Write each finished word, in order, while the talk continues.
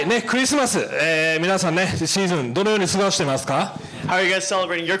ね、クリスマス、皆さんね、シーズンどのように過ごしてますか？ How are you guys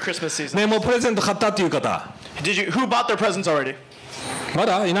celebrating your Christmas season? ね、もうプレゼント買ったっていう方、Who bought their presents already? ま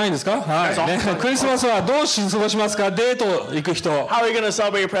だいないんですか？はい、ね、クリスマスはどう過ごしますか？デート行く人。How are you going to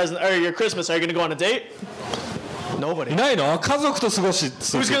celebrate your Christmas? Are you going to go on a date? Nobody. いないの？家族と過ごし。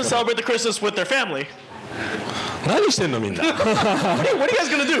Who's going to celebrate the Christmas with their family? 何してんのみんな？ What are you guys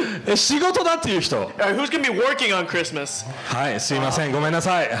going to do? 仕事だっていう人。Who's going to be working on Christmas? はい、すいません、ごめんな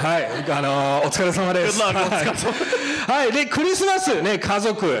さい。はい、お疲れ様です。 Good luck. はい、でクリスマスね、家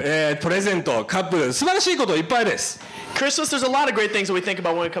族、プレゼント、カップル、素晴らしいこといっぱいです。Christmas, there's a lot of great things that we think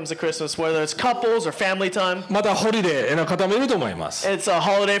about when it comes to Christmas, whether it's couples or family time. またホリデーの方もいると思います。 It's a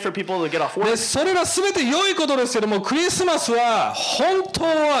holiday for people to get off で work. それらすべて良いことですけども、クリスマスは本当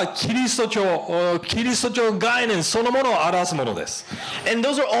はキリスト教概念そのものを表すものです。 And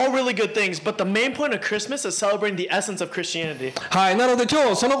those are all really good things, but the main point of Christmas is celebrating the essence of Christianity. はい、なので今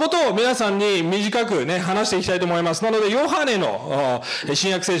日そのことを皆さんに短くね話していきたいと思います。なのでヨハネの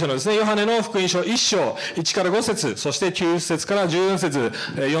新約聖書のですね、ヨハネの福音書1章1から5節、そして9節から14節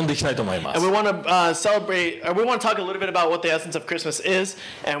読んでいきたいと思います。 And we want to celebrate, we want to talk a little bit about what the essence of Christmas is,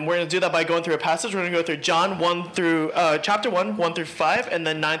 and we're going to do that by going through a passage. We're going to go through John 1 through, chapter 1, 1 through 5, and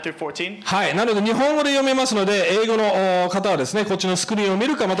then 9 through 14. はい、なので日本語で読めますので、英語の方はですね、こっちのスクリーンを見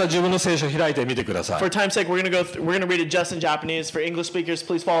るか、また自分の聖書を開いてみてください。 For time's sake, we're going to read it just in Japanese. For English speakers,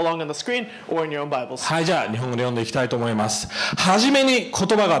 please follow along on the screen or in your own Bibles. はい、じゃあ日本語で読んでいきたいと思います。はじめに言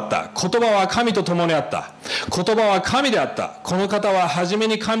葉があった。言葉は神と共にあった。言葉は神であった。この方ははじめ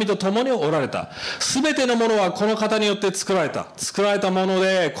に神と共におられた。すべてのものはこの方によって作られた。作られたもの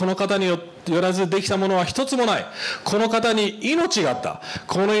でこの方によらずできたものは一つもない。この方に命があった。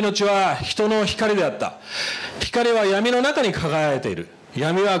この命は人の光であった。光は闇の中に輝いている。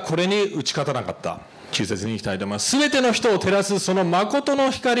闇はこれに打ち勝たなかった。9節に行きたいと思います。すべての人を照らすその誠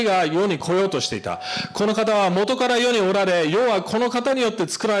の光が世に来ようとしていた。この方は元から世におられ、世はこの方によって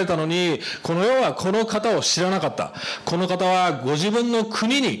作られたのに、この世はこの方を知らなかった。この方はご自分の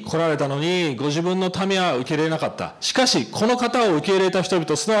国に来られたのに、ご自分の民は受け入れなかった。しかし、この方を受け入れた人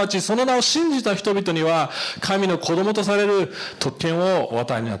々、すなわちその名を信じた人々には、神の子供とされる特権をお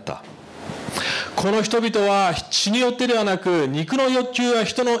与えになった。この人々は血によってではなく、肉の欲求や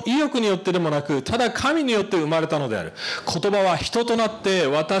人の意欲によってでもなく、ただ神によって生まれたのである。言葉は人となって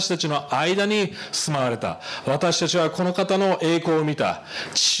私たちの間に住まわれた。私たちはこの方の栄光を見た。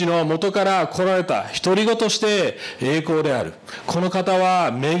父の元から来られた独り子として栄光である。この方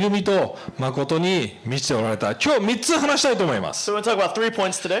は恵みと誠に満ちておられた。今日3つ話したいと思います。So we're going to talk about 3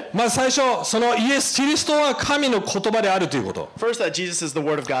 points today. まず最初、そのイエス・キリストは神の言葉であるということ。First, that Jesus is the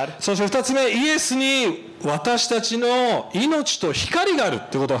Word of God. そして2つ目、イエスに私たちの命と光がある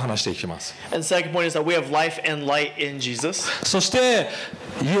ということを話していきます。And the second point is that we have life and light in Jesus. そして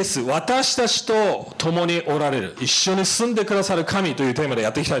イエス、私たちと共におられる、一緒に住んでくださる神というテーマで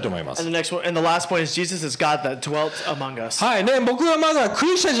やっていきたいと思います。And the last point is Jesus is God that dwelt among us. はいね、僕はまだク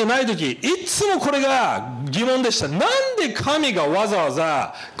リスチャンじゃない時、いつもこれが疑問でした。なんで神がわざわ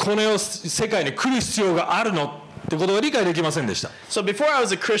ざこの世界に来る必要があるのってことが理解できませんでした。So before I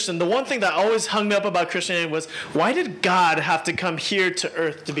was a Christian, the one thing that always hung me up about Christianity was, why did God have to come here to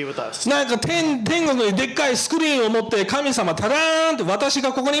earth to be with us? なんか天国にでっかいスクリーンを持って神様タラーンって私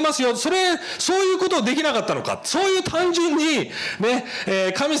がここにいますよ、そういうことをできなかったのか、そういう単純に、ね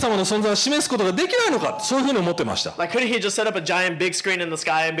神様の存在を示すことができないのか、そういうふうに思ってました。Like, couldn't he just set up a giant big screen in the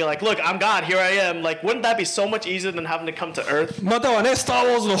sky and be like, look, I'm God, here I am? Like, wouldn't that be so much easier than having to come to earth? またはね、スター・ウ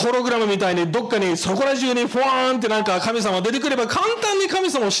ォーズのホログラムみたいにどっかにそこら中にフワーンってなんか神様が出てくれば簡単に神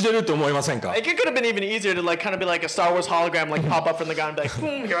様を知れるって思いませんか？ Like, it could have been even easier to like kind of be like a Star Wars hologram, like pop up from the ground and be like,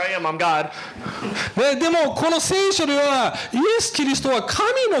 boom, here I am, I'm God. ね、でもこの聖書ではイエス・キリストは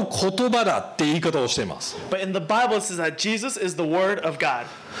神の言葉だって言い方をしています。 But in the Bible it says that Jesus is the Word of God.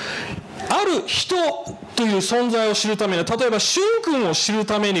 ある人という存在を知るために、例えばしゅん君を知る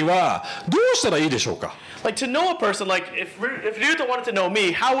ためにはどうしたらいいでしょうか？ Like, to know a person, like if Ryuta wanted to know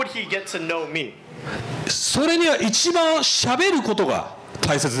me, how would he get to know me? それには一番喋ることが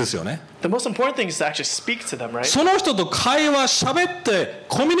大切ですよね。The most important thing is to actually speak to them, right? その人と会話、喋って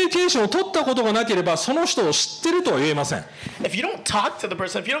コミュニケーションを取ったことがなければその人を知ってるとは言えません。 If you don't talk to the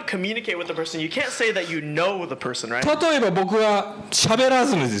person, if you don't communicate with the person, you can't say that you know the person, right? 例えば僕は喋ら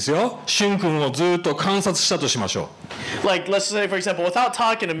ずにですよ、しゅん君をずっと観察したとしましょう。Like, let's say, for example, without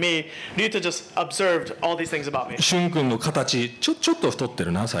talking to me, Ryuta just observed all these things about me. しゅん君の形ちょっと太って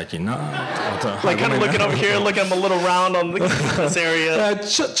るな最近な。 Like, kind of looking over here, looking I'm a little round on this area.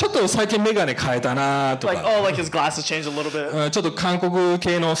 ちょっと最近け眼鏡変えたなと Like, か、 oh, like his glasses changed a little bit. ちょっと韓国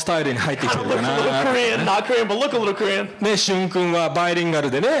系のスタイルに入ってきて Kind る of か looks a little な。 Korean, not Korean, but look a little Korean. ね、しゅん君はバイリンガ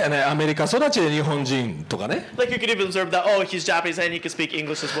ルでね、アメリカ育ちで日本人とかね。 Like you could even observe that, oh, he's Japanese and he can speak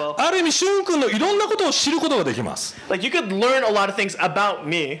English as well. ある意味しゅん君のいろんなことを知ることができます。 Like you could learn a lot of things about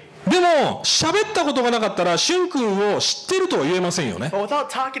me, でも喋ったことがなかったらしゅん君を知ってるとは言えませんよね。 but without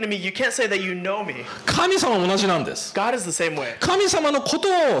talking to me, you can't say that you know me. 神様も同じなんです。 God is the same way. 神様のこと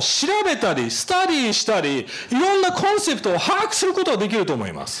を調べたりスタディしたり、いろんなコンセプトを把握することができると思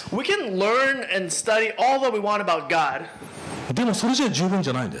います。 We can learn and study all that we want about God, でもそれじゃ十分じ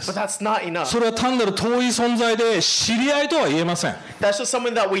ゃないんです。 but that's not enough. それは単なる遠い存在で知り合いとは言えません。 That's just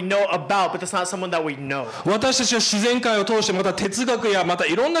someone that we know about, but that's not someone that we know. 私たちは自然界を通して、また哲学やまた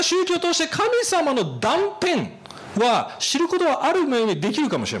いろんな宗教を通して神様の断片は知ることはある面にできる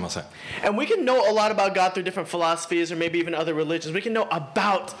かもしれません。 And we can know a lot about God through different philosophies or maybe even other religions. We can know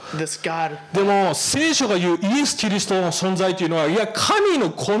about this God. でも聖書が言うイエス・キリストの存在というのは、いや神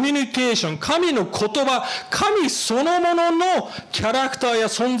のコミュニケーション、神の言葉、神そのもののキャラクターや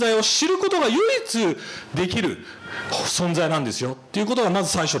存在を知ることが唯一できる存在なんですよっていうことがまず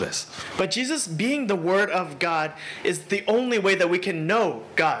最初です。 But Jesus being the Word of God is the only way that we can know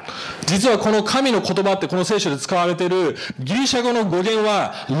God. 実はこの神の言葉ってこの聖書で使われているギリシャ語の語源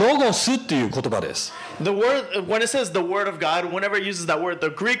はロゴスっていう言葉です。 The word, when it says the Word of God, whenever it uses that word, the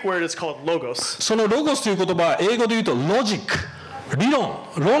Greek word is called logos. そのロゴスという言葉は英語で言うとロジック、理論、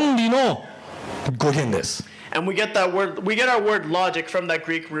論理の語源です。 And we get that word, we get our word logic from that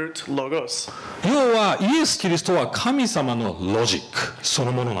Greek root logos. 要はイエス・キリストは神様のロジックそ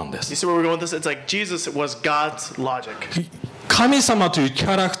のものなんで You す。 see where we're going with this? It's like Jesus was God's logic. 神様というキ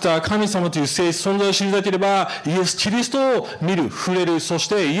ャラクター、神様という性質、存在を知りたければイエス・キリストを見る、触れる、そし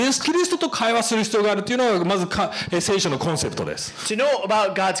てイエス・キリストと会話する必要があるというのがまず聖書のコンセプトです。 To know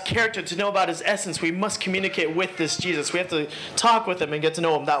about God's character, to know about His essence, we must communicate with this Jesus. We have to talk with Him and get to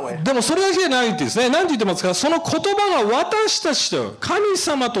know Him that way. でもそれだけじゃないんですね。何て言ってますか、その言葉が私たちと神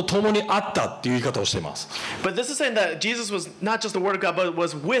様と共にあったっていう言い方をしています。 But this is saying that Jesus was not just the Word of God, but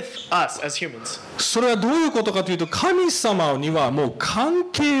was with us as humans. それはどういうことかというと、神様にはもう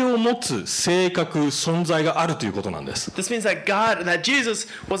関係を持つ性格、存在があるということなんです。 This means that that Jesus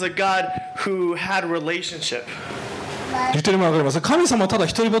was a God who had a relationship. 言ってるの分かります？神様はただ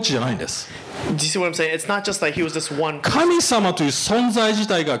一人ぼっちじゃないんです。 Do you see what I'm saying? It's not just that He was this one person. 神様という存在自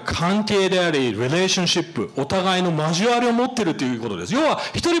体が関係であり、リレーションシップ、お互いの交わりを持っているということです。要は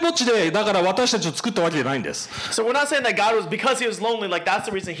一人ぼっちで、だから私たちを作ったわけじゃないんです。 So we're not saying that God was, because He was lonely, like that's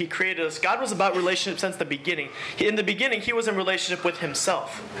the reason He created us. God was about relationship since the beginning. In the beginning, He was in relationship with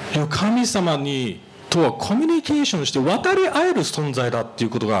Himself. 神様にとはコミュニケーションして渡り合える存在だっていう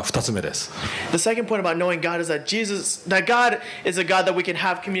ことが2つ目です。 The second point about knowing God is that that God is a God that we can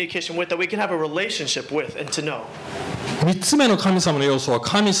have communication with, that we can have a relationship with and to know. 3つ目の神様の要素は、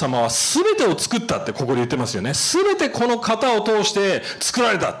神様は全てを作ったってここで言ってますよね。全てこの方を通して作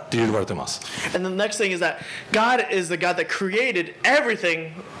られたって言われてます。 And the next thing is that God is the God that created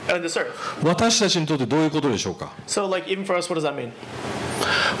everything on this earth. 私たちにとってどういうことでしょうか？ So like even for us, what does that mean?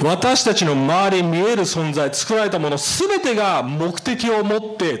 私たちの周りに見える存在、作られたもの全てが目的を持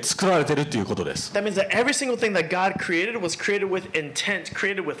って作られているということです。 That means that every single thing that God created was created with intent,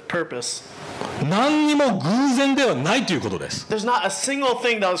 created with purpose. 何にも偶然ではないということです。 There's not a single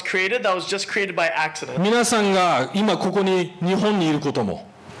thing that was created that was just created by accident. 皆さんが今ここに日本にいることも、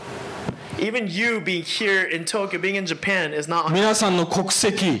 Even you being here in Tokyo, being in Japan is not on 皆さんの国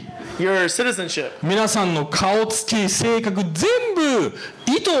籍、 your citizenship. 皆さんの顔つき、性格、全部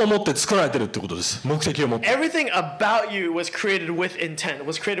意図を持って作られているということです。目的を持って。 Everything about you was created with intent,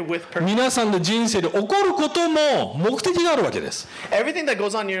 was created with purpose. 皆さんの人生で起こることも目的があるわけです。 Everything that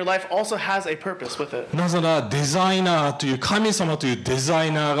goes on in your life also has a purpose with it. なぜならデザイナーという神様というデザ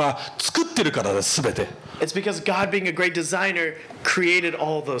イナーが作ってるからです、すべて。 It's because God, being a great designer, created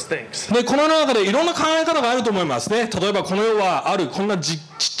all those things. でこの中でいろんな考え方があると思いますね。例えばこの世はあるこんなちっ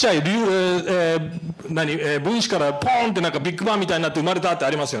ちゃい分子からポーンってなんかビッグバンみたいになって生まれたってあ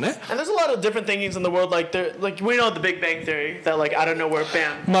りますよね。 And there's a lot of different thinkings in the world, like we know the Big Bang Theory, that like out of nowhere,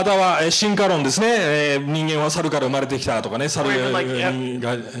 bam. または進化論ですね。人間は猿から生まれてきたとかね、猿が Or even like,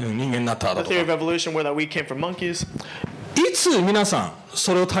 人間になったと The か。 theory of evolution, where that we came from monkeys. いつ皆さん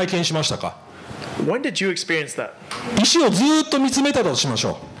それを体験しましたか？ When did you experience that? 石をずーっと見つめたとしまし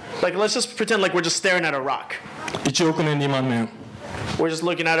ょ Like, let's just pretend like we're just staring at a rock. う。1億年2万年。 We're just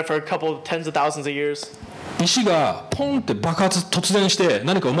looking at it for a couple tens of thousands of years. 石がポンって爆発突然して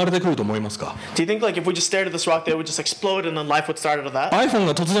何か生まれてくると思いますか？ Do you think like if we just stared at this rock, that it would just explode and then life would start out of that? iPhone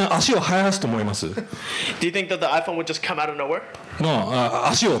が突然足を生やすと思います？ Do you think that the iPhone would just come out of nowhere? の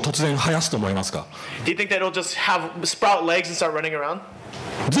足を突然生やすと思いますか？ Do you think that it'll just sprout legs and start running around?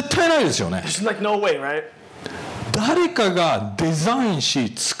 絶対ないですよね。 There's like no way, right? 誰かがデザイン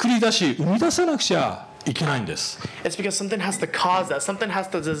し作り出し生み出さなくちゃいけないんです。 It's because something has to cause that. Something has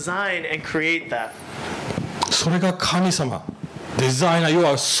to design and create that. それが神様、デザイナー、要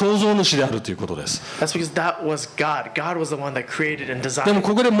は創造主であるということです。 That's because that was God. God was the one that created and でも designed.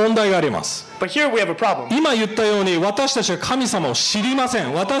 ここで問題があります。 But here we have a problem. 今言ったように私たちは神様を知りませ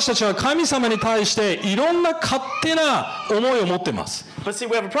ん。私たちは神様に対していろんな勝手な思いを持っています。 But see,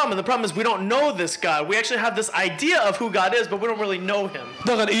 we have a problem. And the problem is we don't know this God. We actually have this idea of who God is, but we don't really know him.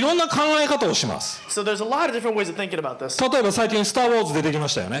 だからいろんな考え方をします。 So there's a lot of different ways of thinking about this. 例えば最近スター・ウォーズ出てきま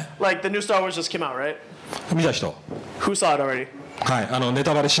したよね。 Like the new Star Wars just came out, right? 見た人？ Who saw it already? はい、ネ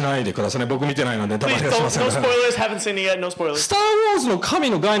タバレしないでくださいね。僕見てないのでネタバ Please, レはしま no せん。 spoilers. Haven't seen it yet. No spoilers. スター・ウォーズの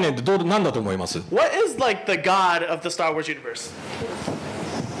神の概念って何だと思います？ What is like the God of the Star Wars universe?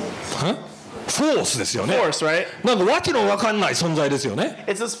 フォースですよね。 Force, right? なんかわけのわかんない存在ですよね。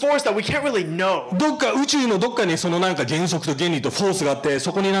 It's this force that we can't really know. どっか宇宙のどっかにそのなんか原則と原理とフォースがあって、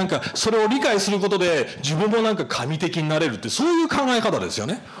そこになんかそれを理解することで自分もなんか神的になれるってそういう考え方ですよ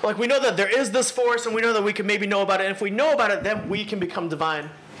ね。 Like we know that there is this force, and we know that we can maybe know about it. And if we know about it, then we can become divine.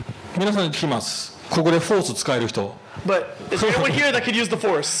 皆さんに聞きます。ここでフォース使える人。 But is there anyone here that could use the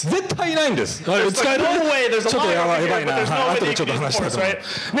force? 絶対いないんです。 There's 使える like no way. There's a ちょっと lot やば over い here, な。 but there's no はい way 後 that で you ちょっ can と use 話 the したいと force,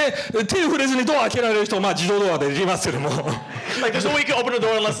 思う。 right? ね、手を触れずにドア開けられる人、まあ自動ドアでできますけども。 Like there's no way you can open a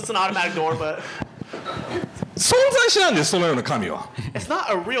door unless it's an automatic door. But 存在しないんです、そのような神は。 it's not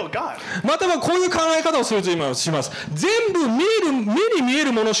a real God. またはこういう考え方をすると今します。全部目に見え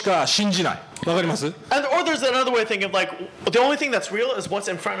るものしか信じない。わかります？ Or there's another way of thinking of like the only thing that's real is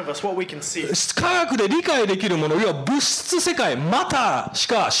what's in front of us, what we can see. 科学で理解できるもの、要は物質世界、マターし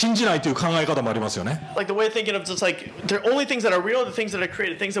か信じないという考え方もありますよね。 Like the way of thinking of just like the only things that are real are the things that are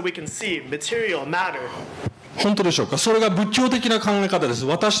created, things that we can see, material, matter. 本当でしょうか？それが仏教的な考え方です。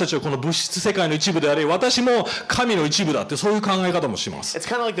私たちはこの物質世界の一部であり、私も神の一部だってそういう考え方もします。 It's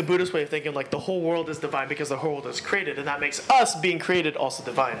kind of like the Buddhist way of thinking, like the whole world is divine because the whole world is created, and that makes us being created also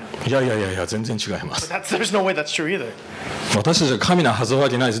divine. いやいやいやいや、全然違います。 There's no way that's true either. 私たちは神なはずわ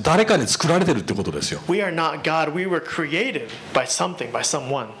けないです。誰かに作られてるってことですよ。 We are not God. We were created by something, by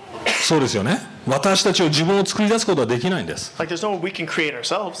someone. そうですよね。私たちを自分を作り出すことはできないんです。 Like there's no way we can create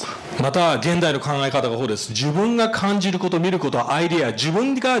ourselves. また現代の考え方がこうです。自分が感じること、見ること、アイデア、自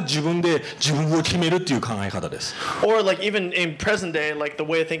分が自分で自分を決めるっていう考え方です。 Or like even in present day, like the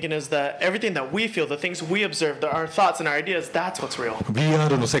way of thinking is that everything that we feel, the things we observe, our thoughts and our ideas, that's what's real.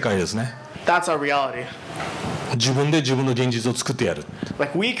 VR の世界ですね。 That's our reality. 自分で自分の現実を作ってやる。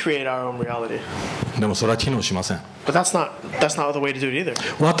 Like we create our own reality. でもそれは機能しません。 But that's not the way to do it either.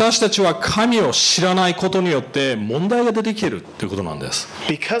 私たちは神を知らないことによって問題が出てきているということなんです。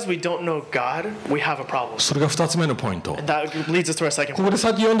 Because we don't know God, we have a problem. それが2つ目のポイント。 And that leads us to our second こ point. こでさ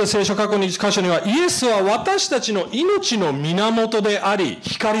っき読んだ聖書箇所にはイエスは私たちの命の源であり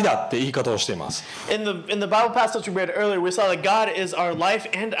光だって言い方をしています。 In the Bible passage we read earlier, we saw that God is our life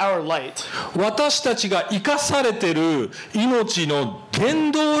and our light. 私たちが生かされている命の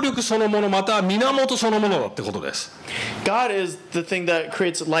原動力そのものまたは源そのものだってことです。 God is the thing that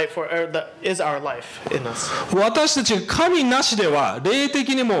creates light that is our life in us. 私たちが神なしでは霊的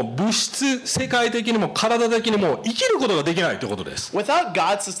にも物質世界的にも体的にも生きることができないということです。 Without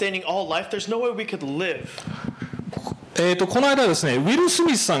God sustaining all life, there's no way we could live. この間ですね、ウィル・ス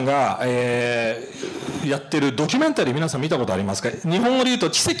ミスさんが、やってるドキュメンタリー皆さん見たことありますか？日本語で言うと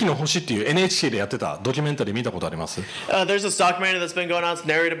奇跡の星っていう NHK でやってたドキュメンタリー見たことあります？ There's this documentary that's been going on. It's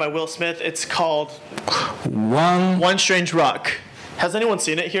narrated by Will Smith. It's called One One Strange Rock. Has anyone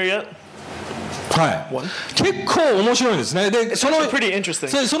seen it here yet? はい、結構面白いんですね。で、その pretty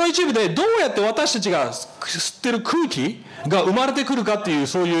interesting. その一部でどうやって私たちが吸ってる空気が生まれてくるかっていう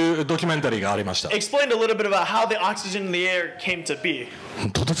そういうドキュメンタリーがありました。 Explained a little bit about how the oxygen in the air came to be.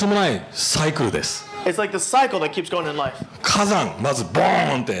 とてつもないサイクルです。 It's like the cycle that keeps going in life. 火山まずボ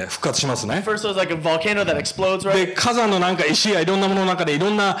ーンって復活しますね。 First, there's like a volcano that explodes, で right? 火山のなんか石やいろんなものの中でいろ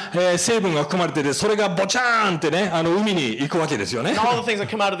んな、成分が含まれててそれがボチャーンってね海に行くわけですよね。 And all the things that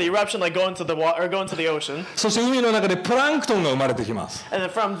come out of the eruption, like go into the water or go into the ocean. そして海の中でプランクトンが生まれてきます。 And then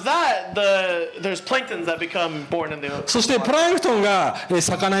from that, there's planktons that become born in the ocean. そしてプランクトンが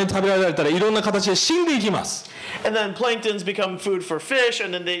魚に食べられたらいろんな形で死んでいきます。 And then planktons become food for fish,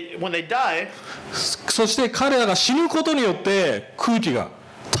 and then when they die, そして彼らが死ぬことによって空気が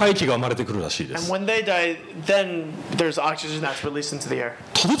大気が生まれてくるらしいで And す。 when they die, then there's oxygen that's released into the air.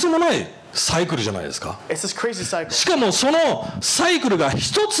 とてつもないサイクルじゃないですか。 It's this crazy cycle. しかもそのサイクルが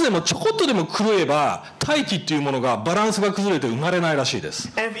一つでもちょこっとでも狂えば大気っていうものがバランスが崩れて生まれないらしいです。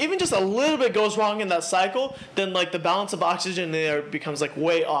 And if even just a little bit goes wrong in that cycle, then like the balance of oxygen in the air becomes like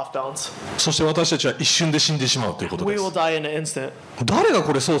way off balance. そして私たちは一瞬で死んでしまうということで We す。 will die in an instant. 誰が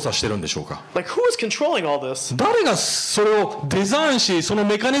これ操作してるんでしょうか。 Like who is controlling all this? 誰がそれをデザインしその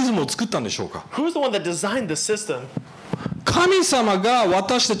メカニズムを作ったんでしょうか。 Who's the one that designed the system? 神様が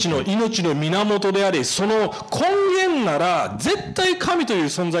私たちの命の源であり、その根源なら絶対神という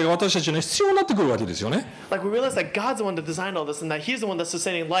存在が私たちには必要になってくるわけですよね。 Like we realize that God's the one that designed all this and that He's the one that's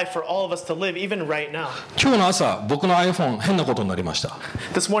sustaining life for all of us to live, even right now. 今日の朝僕の iPhone 変なことになりました。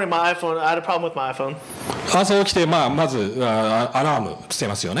 This morning, my iPhone, I had a problem with my iPhone. 朝起きて、まずアラームつけ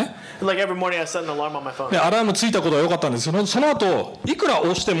ますよね。 Like every morning, I set an alarm on my phone. でアラームついたことは良かったんですけど、その後いくら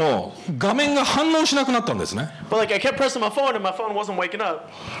押しても画面が反応しなくなったんですね。 But like I kept pressing my phone and my phone wasn't waking up.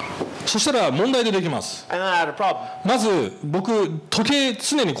 そしたら問題出てきます。 And then I had a problem. まず僕時計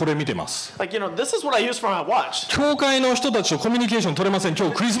常にこれ見てます。 Like, this is what I use for my watch. 教会の人たちとコミュニケーション取れません。今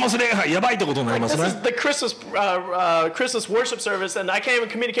日クリスマス礼拝やばいってことになりま This す is ね。 the Christmas worship service, and I can't even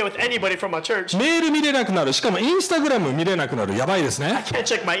communicate with anybody from my church. メール見れなくなる、しかもインスタグラム見れなくなる、やばいですね。 Can't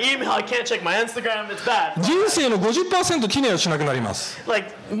check my email. I can't check my Instagram. It's bad. 人生の 50% 機能しなくなります。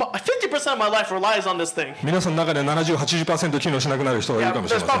 Like 50% of my life relies on this thing. 皆さんの中で70、80% 機能しなくなる人がいる Yeah, かも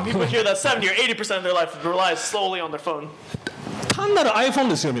しれ there's ませ probably ん。 people here that 70 or 80% of their life relies solely on their phone. 単なる iPhone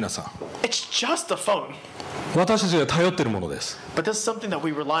ですよ皆さん。 It's just a phone. 私たちが頼っているものです。 But this is something that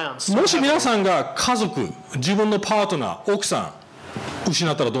we rely on so もし heavily. 皆さんが家族、自分のパートナー、奥さん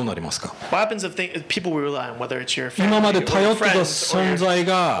失ったらどうなりますか。 What happens if people we rely on, whether it's your family 今まで or 頼 your ってた friends or 存 your 在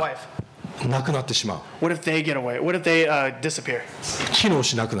が wife? なくなってしまう。 What if they get away? What if they disappear? 機能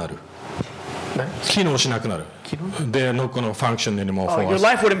しなくなる。機能しなくなる。They're not going to function anymore for Your us.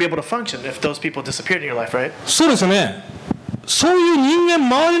 life wouldn't be able to function if those people disappeared in your life, right? そうですよね。そういう人間、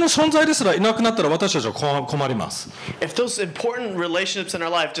周りの存在ですらいなくなったら私たちは困ります。 If those important relationships in our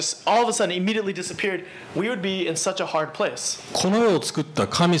life just all of a sudden immediately disappeared, we would be in such a hard place. この世を作った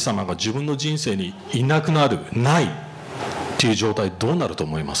神様が自分の人生にいなくなる、ないっていう状態どうなると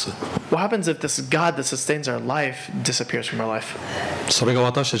思います？ What happens if this God that sustains our life disappears from our life? それが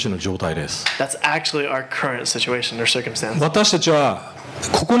私たちの状態です。 That's actually our current situation or circumstance. 私たちは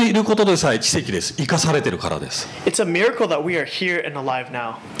ここにいることでさえ奇跡です。生かされてるからです。 It's a miracle that we are here and alive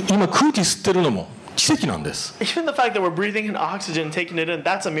now. 今空気吸ってるのも奇跡なんです。 Even the fact that we're breathing in oxygen, taking it in,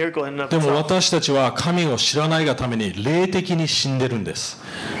 that's a miracle in and of でも itself. 私たちは神を知らないがために霊的に死んでるんです。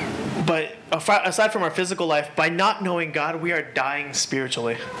 But aside from our physical life, by not knowing God, we are dying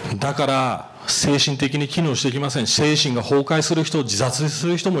spiritually. だから精神的に機能してきません。精神が崩壊する人、自殺す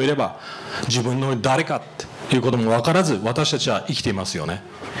る人もいれば、自分の誰かっていうことも分からず私たちは生きていますよね。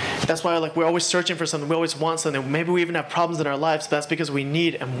 That's why we're always searching for something. We always want something. Maybe we even have problems in our lives, but that's because we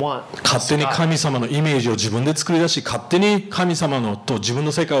need and want. 勝手に神様のイメージを自分で作り出し、勝手に神様のと自分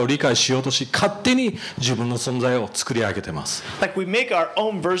の世界を理解しようとし、勝手に自分の存在を作り上げてます。 Like we make our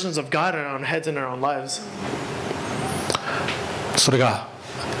own versions of God in our own heads and our own lives. それが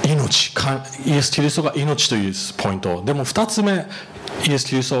命、イエス・キリストが命というポイント。でも2つ目、イエス・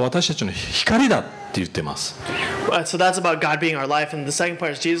キリストは私たちの光だって言ってます。 So that's about God being our life. And the second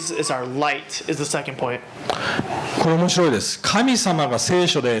part is Jesus is our light, is the second point. これ面白いです。神様が聖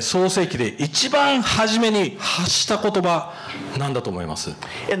書で創世記で一番初めに発した言葉なんだと思います？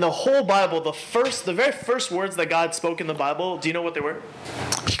 In the whole Bible, the very first words that God spoke in the Bible, do you know what they were?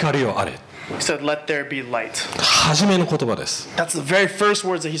 光よあれ。 He said, "Let there be light." 初めの言葉です。 That's the very first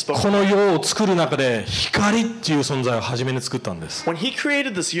words that he spoke. この世を作る中で光っていう存在を初めに作ったんです。 When he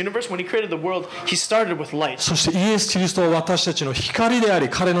created this universe, when he created the world, he started with light. そしてイエス・キリストは私たちの光であり、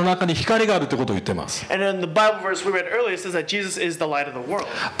彼の中に光があるということを言っています。 And in the Bible verse we read earlier, it says that Jesus is the light of the world.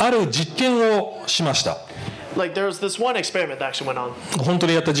 ある実験をしました。 Like there was this one experiment that actually went on. 本当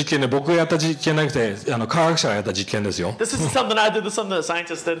にやった実験で、僕がやった実験じゃなくて科学者がやった実験ですよ。 This isn't something I did, this is something that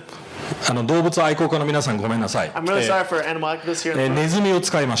scientists did. 動物愛好家の皆さんごめんなさい。 I'm really sorry for animal activists here. ネズミを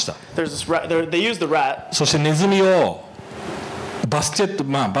使いました。 There's this rat. They used the rat. そしてネズミをバスケット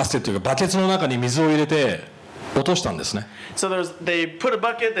というかバケツの中に水を入れて落としたんですね。 So they put a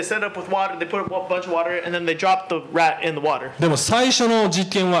bucket, they set it up with water, they put a bunch of water, and then they dropped the rat in the water. でも最初の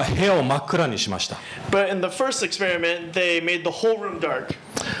実験は部屋を真っ暗にしました。 But in the first experiment, they made the whole room dark.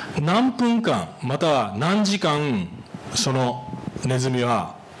 何分間または何時間そのネズミ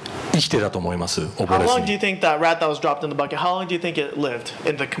は生きてたと思います？溺 How れず long do に。 you think that rat that was dropped in the bucket, how long do you think it lived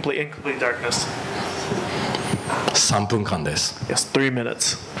in the incomplete darkness? 3分間です。 Yes, 3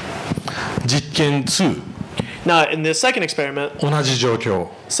 minutes. 実験2、 Now, in the second experiment, 同じ状況、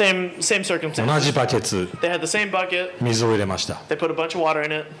 same 同 circumstances. じバケツ、 They had the same bucket. 水を入れました。 They put a bunch of water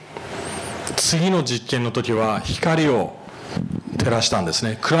in it. 次の実験の時は光を照らしたんです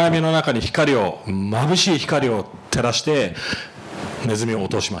ね。暗闇の中に光を、眩しい光を照らしてネズミを落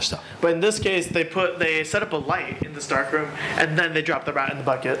としました。 But in this case, they set up a light in this dark room, and then they dropped the rat in the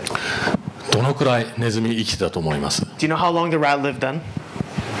bucket. どのくらいネズミ生きてたと思います？ Do you know how long the rat lived then?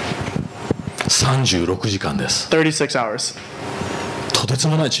 36時間です。 36 hours. とてつ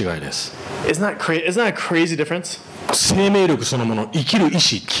もない違いです。 Isn't that a crazy difference? 生命力そのもの、生きる意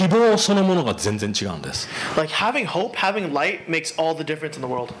志、希望そのものが全然違うんです。 Like having hope, having light makes all the difference in the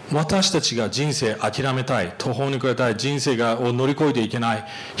world. 私たちが人生諦めたい、途方に暮れたい、人生を乗り越えていけない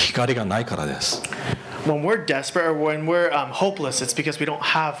光がないからです。 When we're desperate or when we're hopeless, it's because we don't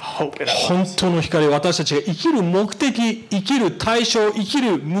have hope in our 本 lives. 当の光、私たちが生きる目的、生きる対象、生き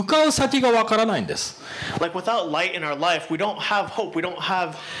る向かう先がわからないんです。 Like without light in our life, we don't have hope. We don't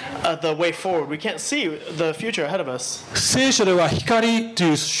have the way forward. We can't see the future ahead of us. 聖書では光と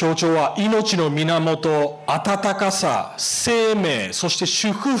いう象徴は命の源、温かさ、生命、そして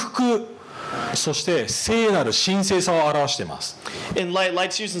祝福、そして聖なる神聖さを表しています。 In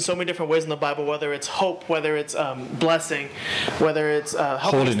light's used in so many different ways in the Bible, whether it's hope, whether it's blessing, whether it's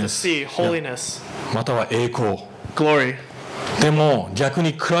helping us to see, holiness, または栄光。 glory. でも逆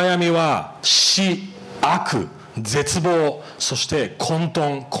に暗闇は死、悪、絶望、そして混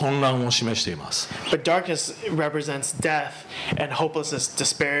沌、混乱を示しています。 But darkness represents death and hopelessness,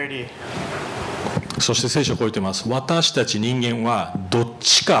 disparity. そして聖書はこう言っています。私たち人間はどっ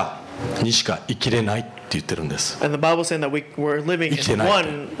ちかにしか生きれないって言ってるんです。 And the Bible's saying that we're living in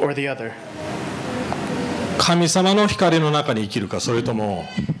one or the other. 神様の光の中に生きるか、それとも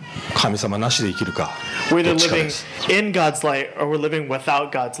神様なしで生きるか、 We're ど either っちかで living す。 in God's light or we're living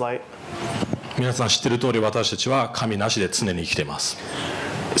without God's light. 皆さん知っている通り、私たちは神なしで常に生きています。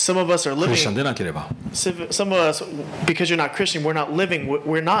 Some of us are クリスチャン living. でなければ、 Some of us, because you're not Christian, we're not living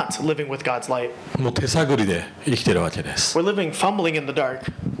with God's light. もう手探りで生きているわけです。 We're living fumbling in the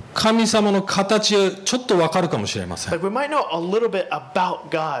dark. 神様の形ちょっとわかるかもしれません。 Like we might know a little bit about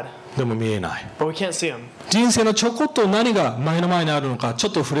God, でも見えない。 but we can't see Him. 人生のちょこっと何が前の前にあるのかちょ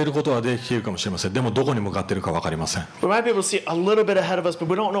っと触れることはできるかもしれません。でもどこに向かっているか分かりません。 We might be able to see a little bit ahead of us, but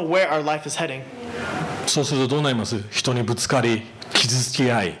we don't know where our life is heading. そうするとどうなります？人にぶつかり、傷つ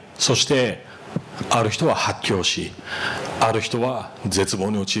き合い、そしてある人は発狂し、ある人は絶望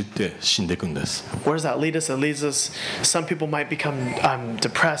に陥って死んでいくんです。 Where does that lead us? It leads us. Some people might become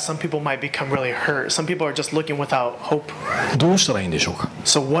depressed. Some people might become really hurt. Some people are just looking without hope. どうしたらいいんでしょうか？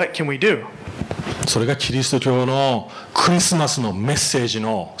 So what can we do? それがキリスト教のクリスマスのメッセージ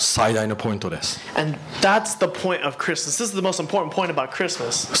の最大のポイントです。 And that's the point of Christmas. This is the most important point about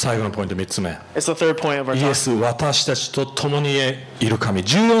Christmas. 最後のポイント3つ目。 It's the third point of our イエ talk. ス、私たちと共にいる神。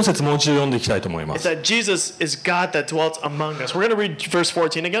14節もう一度読んでいきたいと思いま It's す。 that Jesus is God that dwells among us. We're going to read verse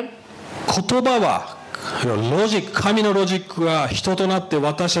 14 again. 言葉はロジック、神のロジックが人となって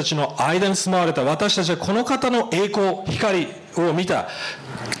私たちの間に住まわれた。私たちはこの方の栄光、光を見た。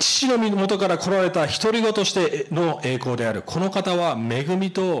父の元から来られた独り子としての栄光である。この方は恵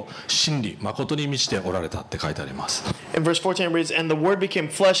みと真理、誠に満ちておられたって書いてあります。 In verse 14 it reads, And the Word became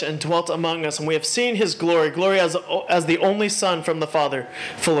flesh and dwelt among us, and we have seen His glory, glory as the only Son from the Father,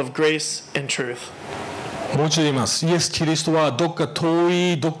 full of grace and truth. もう一度言います。イエス・キリストはどっか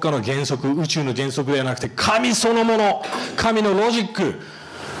遠いどっかの原則、宇宙の原則ではなくて神そのもの、神のロジック。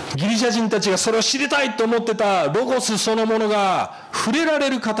ギリシャ人たちがそれを知りたいと思ってたロゴスそのものが触れられ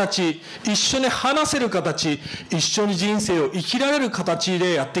る形、一緒に話せる形、一緒に人生を生きられる形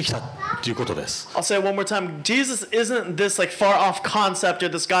でやってきたということです。 I'll say it one more time. Jesus isn't this like far off concept or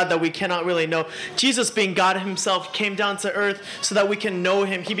this God that we cannot really know. Jesus, being God Himself, came down to earth so that we can know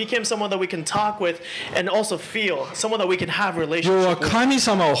Him. He became someone that we can talk with and also feel, someone that we can have 要は relationship with. 神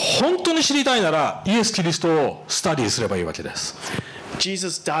様を本当に知りたいならイエス・キリストをスタディすればいいわけです。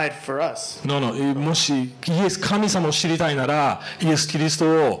 Jesus died for us. もしイエス神様を知りたいならイエス・キリスト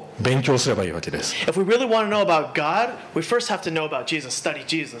を勉強すればいいわけです。 If we really want to know about God, we first have to know about Jesus, study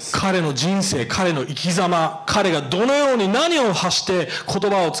Jesus. 彼の人生、彼の生き様、彼がどのように何を発して言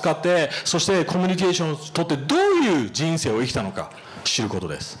葉を使ってそしてコミュニケーションをとってどういう人生を生きたのか、知ること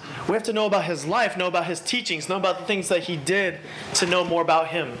です。 We have to know about his life, know about his teachings, know about the things that he did to know more about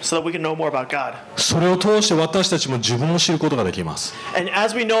him so that we can know more about God. それを通して私たちも自分を知ることができます。 And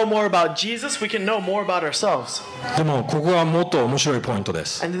as we know more about Jesus, we can know more about ourselves. でもここがもっと面白いポイントで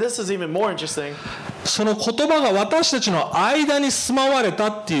す。 And this is even more interesting. その言葉が私たちの間に住まわれた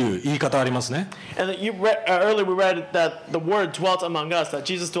っていう言い方ありますね。 And earlier we read that the word dwelt among us, that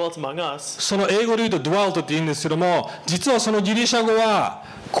Jesus dwelt among us. その英語で言うと dwelt って言うんですけども、実はそのギリシャ語は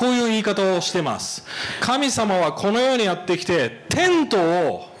こういう言い方をしています。神様はこの世にやってきてテント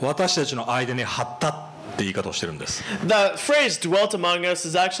を私たちの間に張ったって言い方をしてるんです。 The phrase dwelt among us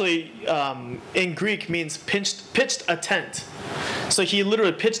is actually, in Greek, means pitched a tent. So he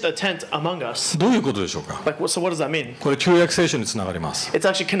literally pitched a tent among us. どういうことでしょうか。 So what does that mean? これ旧約聖書につながります。 It's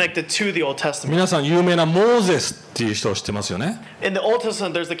actually connected to the Old Testament. 皆さん有名なモーゼスっていう人を知ってますよね。 In the Old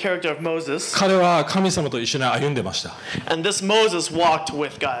Testament, there's the character of Moses. 彼は神様と一緒に歩んでました。 And this Moses walked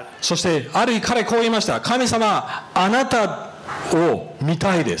with God. そしてある日彼こう言いました。神様、あなたを見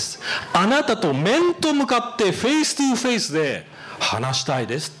たいです。あなたと面と向かってフェイストゥフェイスで話したい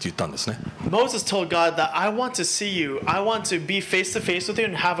ですって言ったんですね。 Moses told God that I want to see you. I want to be face to face with you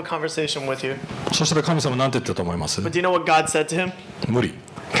and have a conversation with you. そしたら神様なんて言ったと思います？ But do you know what God said to him? 無理。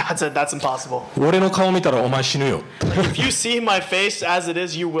 God said, that's impossible. 俺の顔見たらお前死ぬよ。 If you see my face as it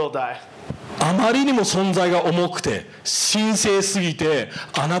is, you will die. あまりにも存在が重くて神聖すぎて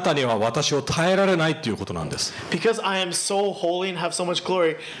あなたには私を耐えられないっていうことなんです。 Because I am so holy and have so much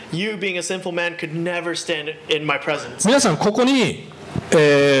glory, you being a sinful man could never stand in my presence. 皆さんここに、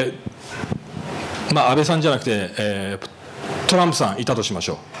安倍さんじゃなくて、トランプさんいたとしまし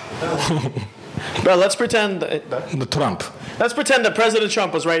ょ But let's pretend う。トランプ。 let's pretend that President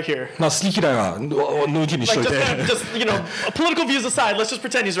Trump was right here. 好き嫌いは抜きにしと Like いて。 just you know, political views aside, let's just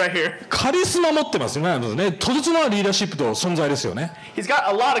pretend he's right here. カリスマ持ってますよね。とてつもないリーダーシップと存在ですよね。 He's got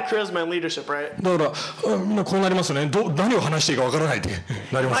a lot of charisma and leadership, right? だからみんなこうなりますよね。何を話していいかわからないって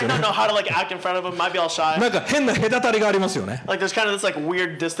なります Might よ not ね。 know how to like act in front of him, might be all shy. なんか変な隔たりがありますよね。 Like there's kind of this like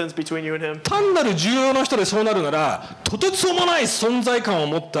weird distance between you and him. 単なる重要な人でそうなるならとてつもない存在感を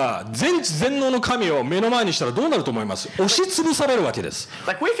持った全知全能の神を目の前にしたらどうなると思います？押しつぶされるわけです。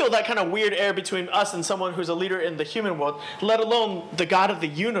 Like we feel that kind of weird air between us and someone who's a leader in the human world, let alone the God of the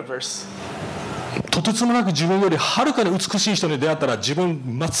universe. とてつもなく自分よりはるかに美しい人に出会ったら自分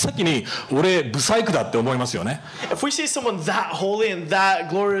真っ先に俺ブサイクだって思いますよね。 If we see someone that holy and that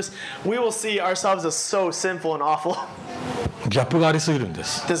glorious, we will see ourselves as so sinful and awful. ギャップがありすぎるんで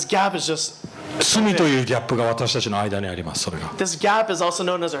す。 This gap is just 罪というギャップが私たちの間にあります。それが this gap is also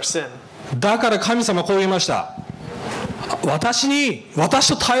known as our sin. だから神様こう言いました。私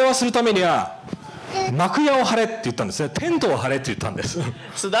と対話するためには幕屋を張れって言ったんですね。テントを張れって言ったんです。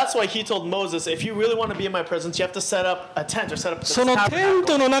 So that's why he told Moses, if you really want to be in my presence, you have to set up a tent or set up the そのテン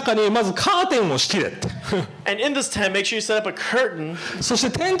ト tabernacle. の中にまずカーテンを仕切れって。 And in this tent, make sure you set up a curtain. そし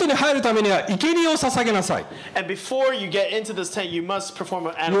てテントに入るためには生贄を捧げなさい。 And before you get into this tent, you must perform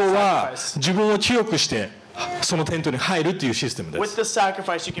an 要 animal は sacrifice. 自分を清くしてそのテントに入るっていうシステムで With す。 this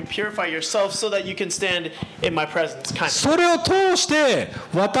sacrifice, you can purify yourself so that you can stand in my presence. Kind of. それを通して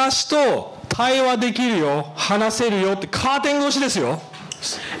私と対話できるよ、話せるよってカーテン越しですよ。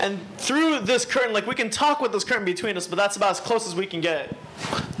 And through this curtain, like we can talk with this curtain between us, but that's about as close as we can get.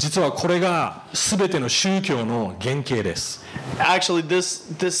 実はこれが全ての宗教の原型です。 Actually, this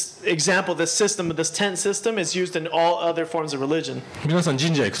example, this system, this tent system is used in all other forms of religion. 皆さん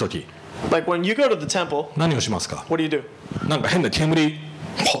神社行くとき Like when you go to the temple, 何をしますか？ what do you do? なんか変な煙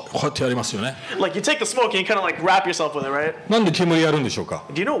こうやってやりますよね。 Like you take the smoke and you kind of like wrap yourself with it, right? なんで煙やるんでしょうか？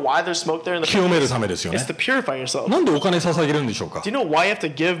 Do you know why there's smoke there in the 清める first た place? めですよね。 It's to purify yourself. なんでお金捧げるんでしょうか？ Do you know why you have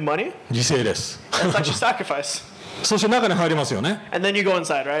to give money? 犠牲です。 It's actually sacrifice. そして中に入りますよね。 And then you go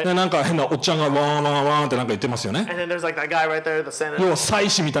inside, right? でなんか変なおっちゃんがワンワンワンってなんか言ってますよね。 And then there's like that guy right there, the standing, 要は祭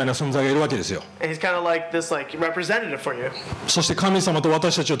司みたいな存在がいるわけですよ。 and he's kind of like this like representative for you. そして神様と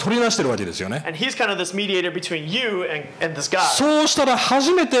私たちを取り出してるわけですよね。 And he's kind of this mediator between you and this God. そうしたら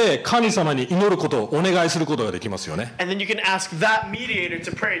初めて神様に祈ることをお願いすることができますよね。 And then you can ask that mediator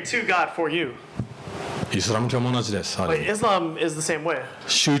to pray to God for you. イスラム教も同じです。 But Islam is the same way.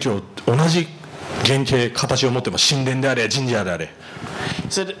 宗教同じ原型形を持ってます。神殿であれ神社であれ。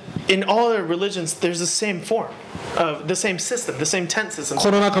 So in all other religions, there's the same form of the same system, the same tent system.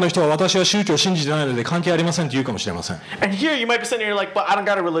 この中の人は私は宗教を信じてないので関係ありませんって言うかもしれません。 And here you might be sitting here like, but I don't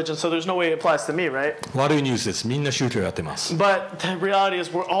got a religion, so there's no way it applies to me, right? 悪いニュースです。みんな宗教やってます。 But the reality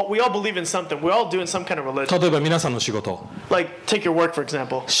is we all believe in something. We're all doing some kind of religion. 例えば皆さんの仕事、 Like take your work for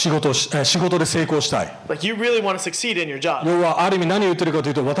example. 仕事で成功したい。 Like you really want to succeed in your job. 要はある意味何を言ってるかと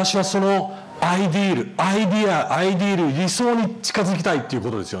いうと私はそのアイディール、理想に近づきたいっていうこ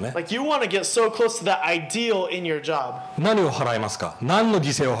とですよね。 Like you want to get so close to that ideal in your job. 何を払いますか？何の犠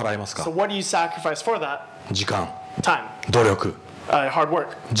牲を払いますか？ So what do you sacrifice for that? 時間、 Time, 努力、 hard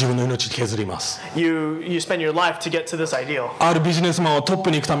work. 自分の命削ります。 You spend your life to get to this ideal. あるビジネスマンはトッ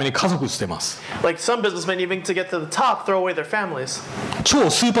プに行くために家族捨てます。 Like some businessmen, even to get to the top, throw away their families. 超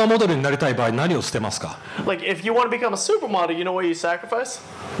スーパーモデルになりたい場合何を捨てますか？ Like if you want to become a supermodel, you know what you sacrifice?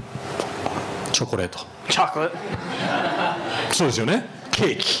 チョコレート。 Chocolate, そうですよね。ケ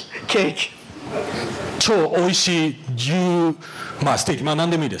ーキ、 cake. 超美味しい牛、ステーキ、何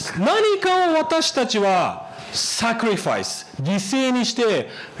でもいいです。何かを私たちはサクリファイス、犠牲にして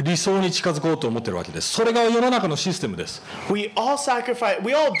理想に近づこうと思っているわけです。それが世の中のシステムです。 We all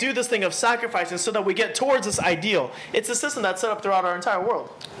do this thing of sacrificing so that we get towards this ideal. It's a system that's set up throughout our entire world.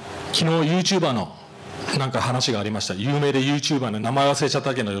 昨日 YouTuber のなんか話がありました。有名で YouTuber の名前忘れちゃっ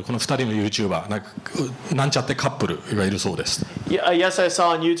たけど、この2人の YouTuber なんちゃってカップルがいるそうです。 Yes, I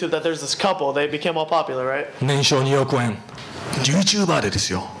saw on YouTube that there's this couple. They became all popular, right? 年商2億円 YouTuber でで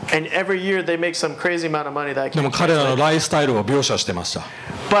すよ。 And every year they make some crazy amount of money that I でも can't 彼らの translate. ライフスタイルを描写してました。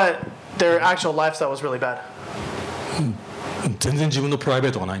 But their actual lifestyle was really bad. 全然自分のプライベ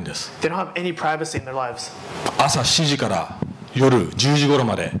ートがないんです。 They don't have any privacy in their lives. 朝7時から夜10時頃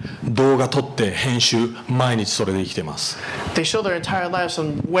まで動画撮って編集、毎日それで生きてます。 They show their entire lives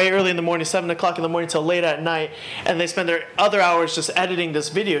from way early in the morning, 7 o'clock in the morning till late at night, and they spend their other hours just editing this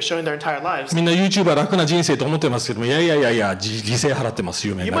video showing their entire lives. みんな YouTuber 楽な人生と思ってますけども、いや犠牲払ってます。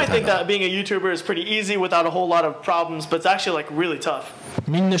有名に You なり might たい think から。 that being a YouTuber is pretty easy without a whole lot of problems, but it's actually like really tough.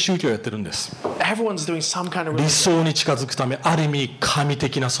 みんな宗教やってるんです。 Everyone's doing some kind of 理 religion. 想に近づくため、ある意味神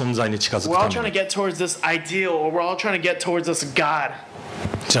的な存在に近づく We're all た trying め to get towards this ideal, or we're all trying to get towards this God.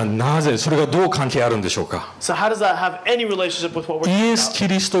 じゃあなぜそれがどう関係あるんでしょうか？ So how does that have any relationship with what we're イ talking エス・ about? キ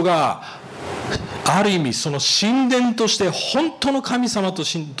リストがある意味その神殿として本当の神様と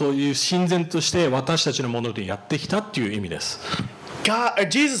いう神殿として私たちのものでやってきたっていう意味です。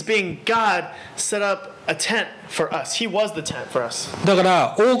 Jesus being God set up a tent for us. He was the tent for us. だか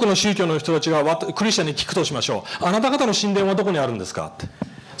ら多くの宗教の人たちがクリスチャンに聞くとしましょう。あなた方の神殿はどこにあるんですかって。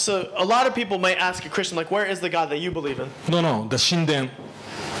 So a lot of people might ask a Christian, like, where is the God that you believe in? No, the 神殿。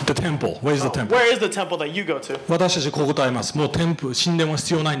The temple. Where is the temple? Where is the temple that you go to? 私たちこう答えます。もう神殿は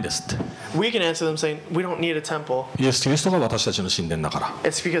必要ないんですって。 We can answer them saying, we don't need a temple. イエス・キリストが私たちの神殿だから。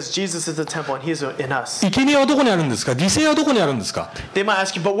 It's because Jesus is the temple and He's in us. 生贄はどこにあるんですか？犠牲はどこにあるんですか？ They might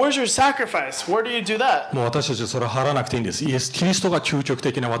ask you, but where's your sacrifice? Where do you do that? もう私たちはそれは払わなくていいんです。イエス・キリストが究極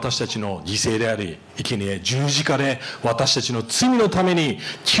的な私たちの犠牲であり、生贄、十字架で私たちの罪のために、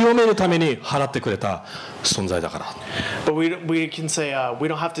清めるために払ってくれた存在だから。But we can say we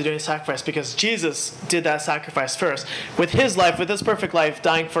don't have to do any sacrifice because Jesus did that sacrifice first. With His life, with His perfect life,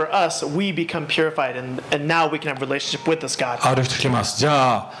 dying for us, we become purified, and now we can have a relationship with this God. ある人来ます。じ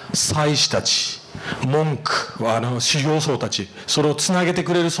ゃあ、祭司たち、文句、修行僧たち、それをつなげて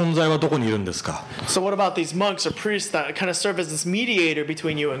くれる存在はどこにいるんですか？ So what about these monks or priests that kind of serve as this mediator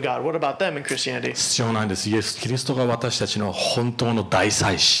between you and God? What about them in Christianity? 必要ないんです。イエス・キリストが私たちの本当の大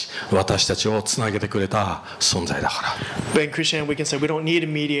祭司、私たちをつなげてくれた存在だから。 But in Christianity, we can say we don't need a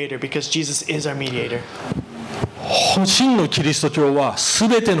mediator because Jesus is our mediator. 真のキリスト教は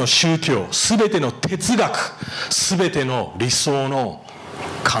全ての宗教、全ての哲学、全ての理想の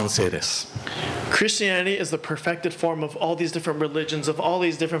完成です。 Christianity is the perfected form of all these different religions, of all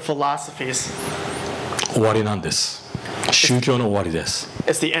these different philosophies. 終わりなんです。宗教の終わりです。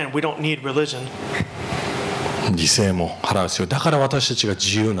 It's the end. We don't need religion. 犠牲も払う必要。だから私たちが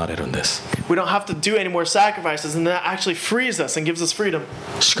自由になれるんです。 We don't have to do any more sacrifices, and that actually frees us and gives us freedom.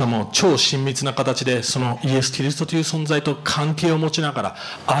 しかも超親密な形でそのイエス・キリストという存在と関係を持ちながら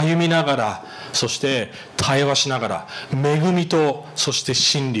歩みながら、そして対話しながら恵みとそして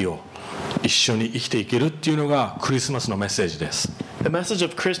真理を一緒に生きていけるっていうのがクリスマスのメッセージです。 The message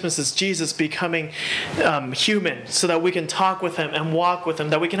of Christmas is Jesus becoming human so that we can talk with Him and walk with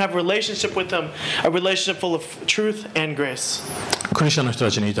Him, that we can have a relationship with Him, a relationship full of truth and grace. クリスチャンの人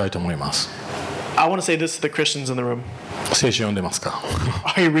たちに言いたいと思います。 I want to say this to the Christians in the room. 聖書読んでますか？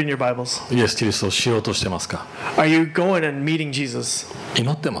 Are you reading your Bibles? イエス・キリストをしようとしてますか？ Are you going and meeting Jesus?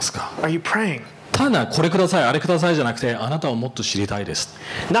 祈ってますか？ Are you praying? ただこれくださいあれくださいじゃなくてあなたをもっと知りたいです。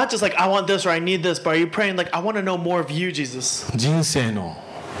 Not just like I want this or I need this, but are you praying like I want to know more of you, Jesus? 人生の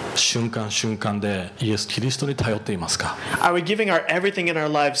瞬間瞬間でイエス・キリストに頼っていますか？ Are we giving our everything in our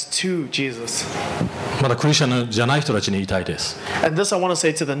lives to Jesus? まだクリスチャンじゃない人たちに言いたいです。 And this I want to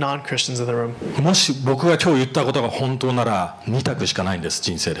say to the non-Christians in the room. もし僕が今日言ったことが本当なら2択しかないんです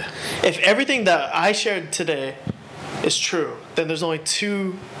人生で。 If everything that I shared today is true, then there's only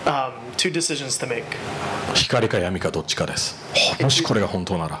two decisions to make. 光か闇かどっちかです。もしこれが本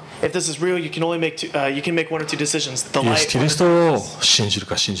当なら、 If this is real, you can only make you can make one or two decisions. The イエス・ light キ or リ the ストを darkness. 信じる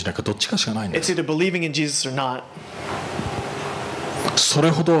か信じないかどっちかしかないんで It's す。 either believing in Jesus or not. それ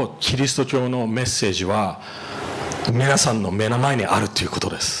ほどキリスト教のメッセージは皆さんの目の前にあるということ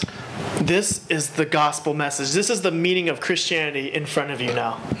です。 This is the gospel message. This is the meaning of Christianity in front of you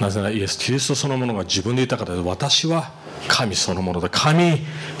now. なぜならイエス・キリストそのものが自分で言ったからで、私は神そのものだ。神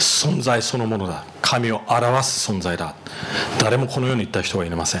存在そのものだ。神を表す存在だ。誰もこのように言った人はい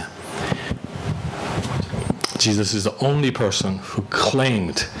ません。Jesus is the only person who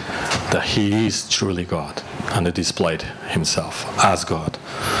claimed that he is truly God and displayed himself as God.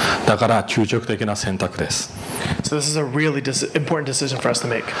 だから究極的な選択です。 So this is a really important decision for us to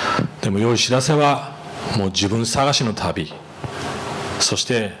make. でも良い知らせは、もう自分探しの旅、そし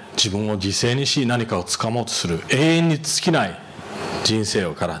て自分を犠牲にし何かをつかもうとする永遠に尽きない人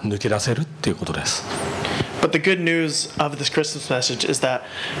生から抜け出せるっていうことです。 But the good news of this Christmas message is that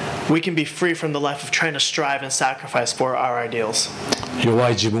we can be free from the life of trying to strive and sacrifice for our ideals. 弱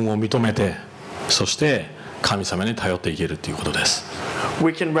い自分を認めて、そして神様に頼っていけるということです。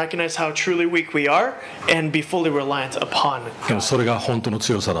 We can recognize how truly weak we are and be fully reliant upon でも God. それが本当の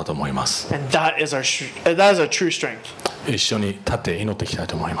強さだと思います。 And that is our true strength. 一緒に立って祈っていきたい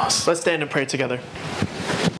と思います。 Let's stand and pray together.